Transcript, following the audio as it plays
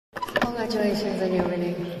Congratulations on your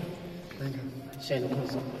winning. Thank you.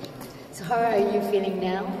 So how are you feeling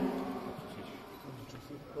now?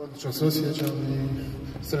 Odlično se osjećam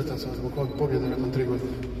i sretan sam zbog ovog pobjede nakon 3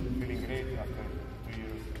 godine. Feeling great after 3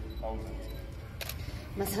 years out.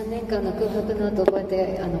 3年間の空白の後こうやっ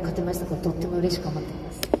て勝てましたこととっても嬉しく思ってい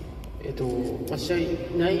ます。試合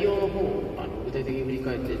内容の方を具体的に振り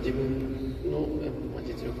返って自分の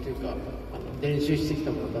実力というか練習してき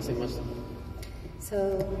たものを出せました。So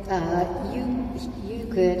you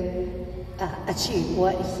could achieve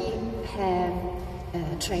what he had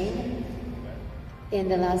trained in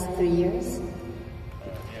the last 3 years.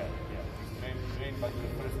 Yeah. Trained, but the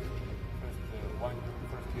first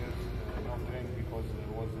years not trained because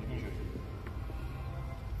was injured.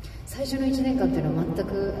 最初の1年間というのは全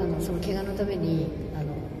くその怪我のために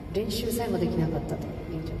練習さえもできなかったとい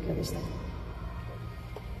う状況でした。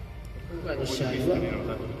今回の試合は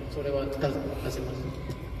それは出せました。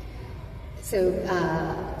So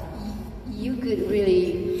you could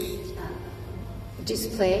really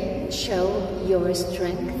display, show your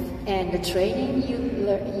strength and the training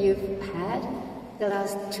you've had the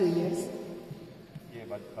last 2 years. Yeah,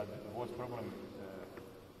 but what problem?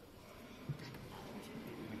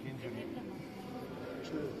 The injury.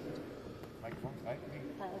 Microphone, right?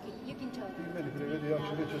 Okay, you can talk.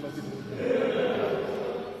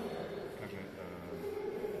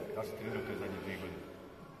 Da se trenirao te zadnje 2 godine?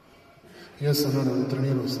 Jesam, naravno,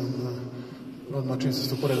 trenirao sam. Odmah čim se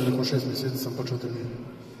to poredi, nakon 6 mjeseci sam počeo trenirati.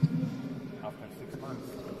 After 6 months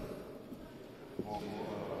of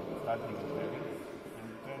starting training,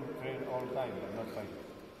 and train all time, but not fight.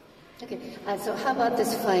 Okay, so how about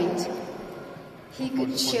this fight? He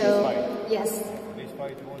could show, yes. This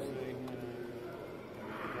fight was in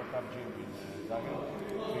Drop-Up Gym in Zagreb,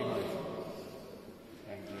 3 months.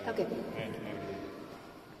 And Okay. trained every day.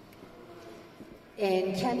 And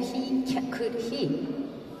could he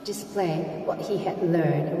display what he had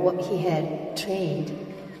learned, what he had trained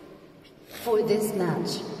for this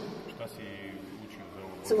match? Šta si učio za ovo?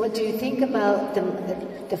 So what do you think about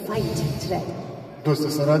the fight today? Dosta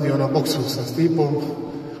sam radio na boksu sa Stipom,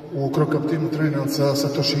 u Krokap timu treniram sa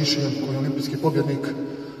Satoshi Ishijem, koji je olimpijski pobjednik,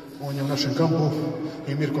 on je u našem kampu,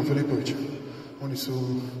 i Mirkom Filipovićem. Oni su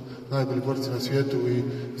najbolji borci na svijetu i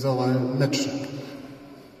za ovaj meč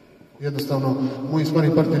jednostavno moji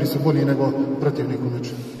sparing partneri su bolji nego protivnik u meču.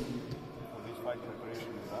 This fight preparation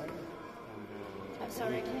is hard. And, I'm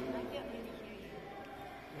sorry, can I get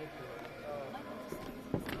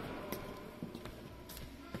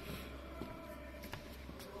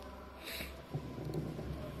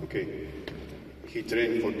Okay. He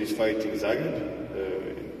trained for this fight in Zagreb.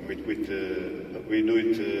 We do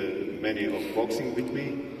it many of boxing with me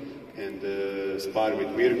and spar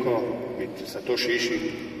with Mirko, with Satoshi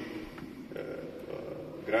Ishii.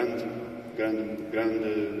 Grand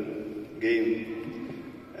game,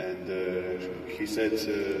 and he said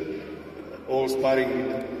all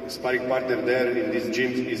sparring partner there in this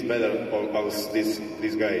gym is better as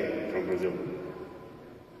this guy from Brazil.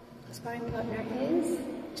 sparring partner is?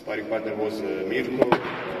 Sparring partner was Mirko,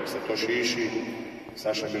 Satoshi Ishii,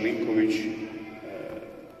 Sasha Milinković,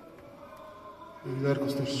 Darko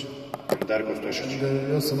Stošić. Darko Stošić.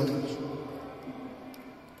 Ja sam Matković.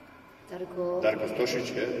 Darko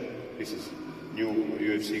Stošić, yeah. This is new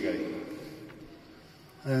UFC guy.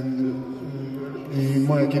 And i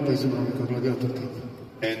moja ekipa iz Dubrovnika, Gladiator team.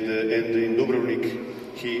 And in Dubrovnik,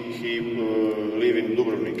 he live in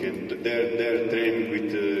Dubrovnik, and they're training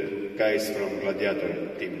with guys from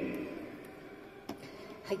Gladiator team.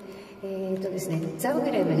 はい、ですね、ザ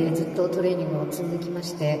グレブでずっとトレーニングを積んできま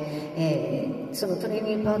して、そのトレー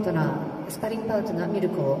ニングパートナー、スパリングパートナー、ミル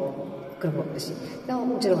コ黒星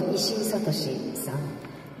もちろん石井聡さん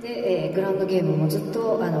で、グラウンドゲームもずっ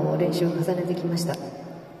と練習を重ねてきました。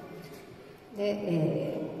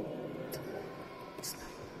で、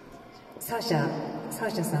サーシャ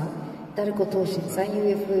さん、ダルコ投手さん、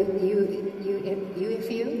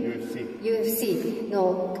UFC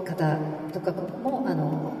の方とか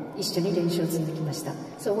も一緒に練習を積んできました。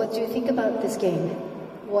So what do you think about this game?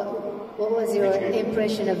 What was your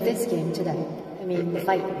impression of this game today? I mean, the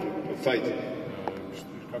fight. Fight.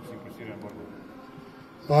 Kako si impresiran borbom?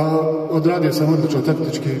 Pa odradio sam odlično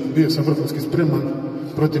taktički, bio sam vrhunski spreman,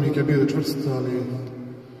 protivnik je bio čvrst, ali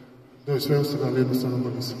to je sve ostalo, ali jednostavno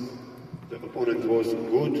borio sam. The opponent was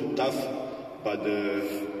good, tough, but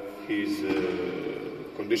his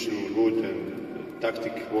condition was good and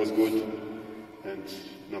tactic was good, and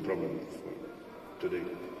no problem for today.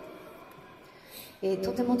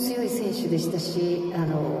 とても強い選手でしたし、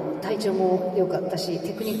体調も良かったし、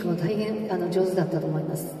テクニックも大変上手だったと思い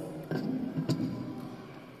ます。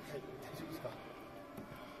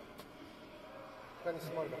中に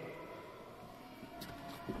進まるか。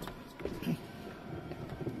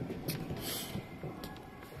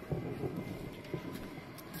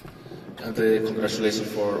Ante, congratulations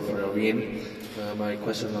for your win. My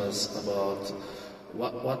question was about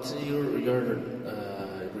what's your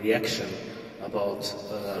reaction about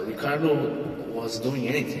Ricardo was doing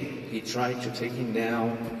anything. He tried to take him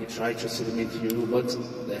down, he tried to submit you, but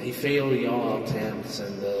he failed in all attempts.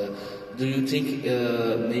 And do you think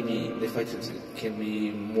maybe the fight can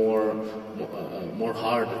be more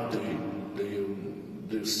hard? Do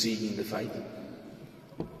you see in the fight?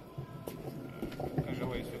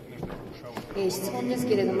 質問です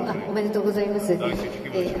けれども、おめでとうございます。あなた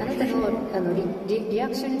のリア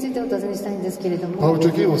クションについてお尋ねしたいんですけれども。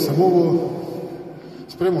Očekivao sam ovo,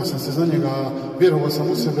 spremao sam se za njega, vjerovao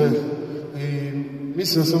sam u sebe i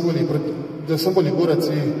mislim da sam bolji borac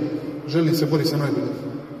i želim se boriti sa najboljim.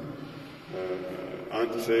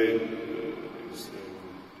 Ante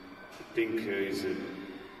think is a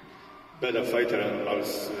better fighter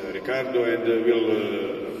as Ricardo and will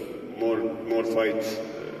more fight.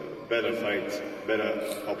 Better fight, better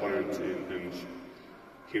opponent, and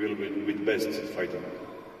he will be with best fighter.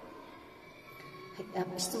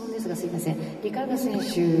 質問ですがすいません。リカルド選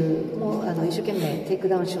手も一生懸命テイク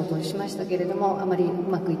ダウンしようとしましたけれども、あまりう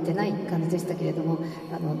まくいってない感じでしたけれども、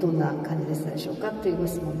どんな感じでしたでしょうかというご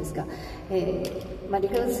質問ですが、リカル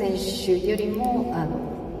ド選手よりもア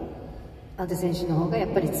ンテ選手の方がやっ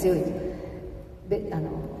ぱり強いファ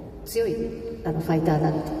イターだ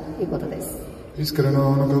ということです。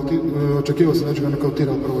Iskreno, očekivao sam da ću ga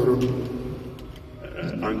nokautirao u prvoj rundi.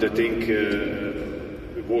 Ante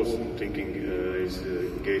was thinking is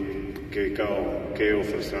KO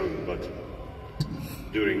first round, but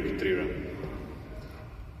during 3 rounds.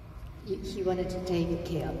 He wanted to take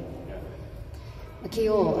KO.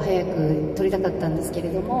 KO を早く取りたかったんですけ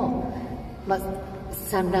れども、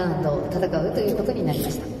3ラウンド戦うということになりま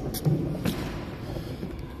した。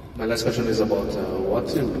My last question is about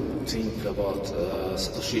what do you think about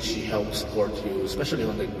Satoshi help support you, especially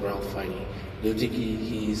on the ground fighting. Do you think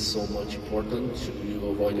he is so much important? Should you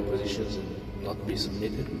avoid the positions and not be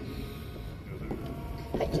submitted?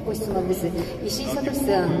 はい、ご質問です。石井聡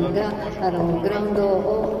さんがグラウンド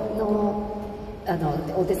の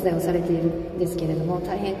お手伝いをされているんですけれども、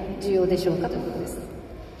大変重要でしょうかということです。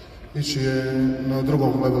Iši je na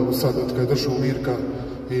drugom levelu sad od kada je došao Mirka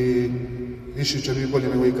i Iši će biti bolje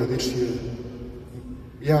nego ikad. Iši je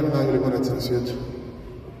jedan od najboljih boraca na svijetu.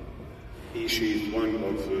 Iši is one of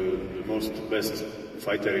the most best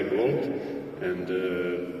fighter in the world and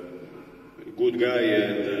good guy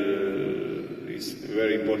and is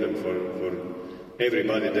very important for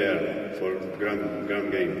everybody there for grand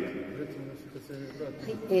game.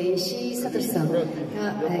 石井聡さんが、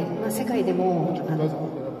世界でも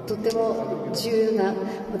とっても重要な、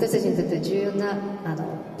私たちにとっては重要な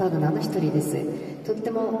パートナーの一人です。とって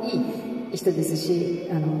もいい人ですし、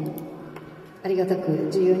ありがたく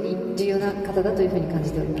重要な方だというふうに感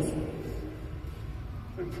じております。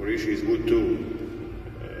And for Ishi is good too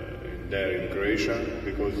there in Croatia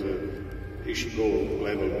because Ishi go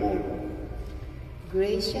level more.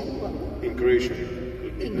 Croatia? In Croatia.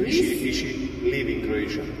 In Greece? Ishi live in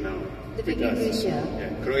Croatia now. Living in Croatia?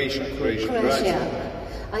 Yeah, Croatia. Croatia.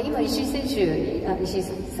 今石井選手、石井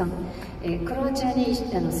さん、クロアチアに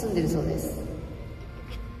住んでるそうです。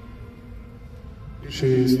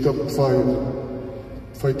Ishi is top 5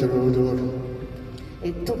 fighter of the world.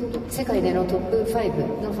 世界でのトップ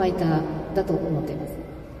5のファイターだと思っています。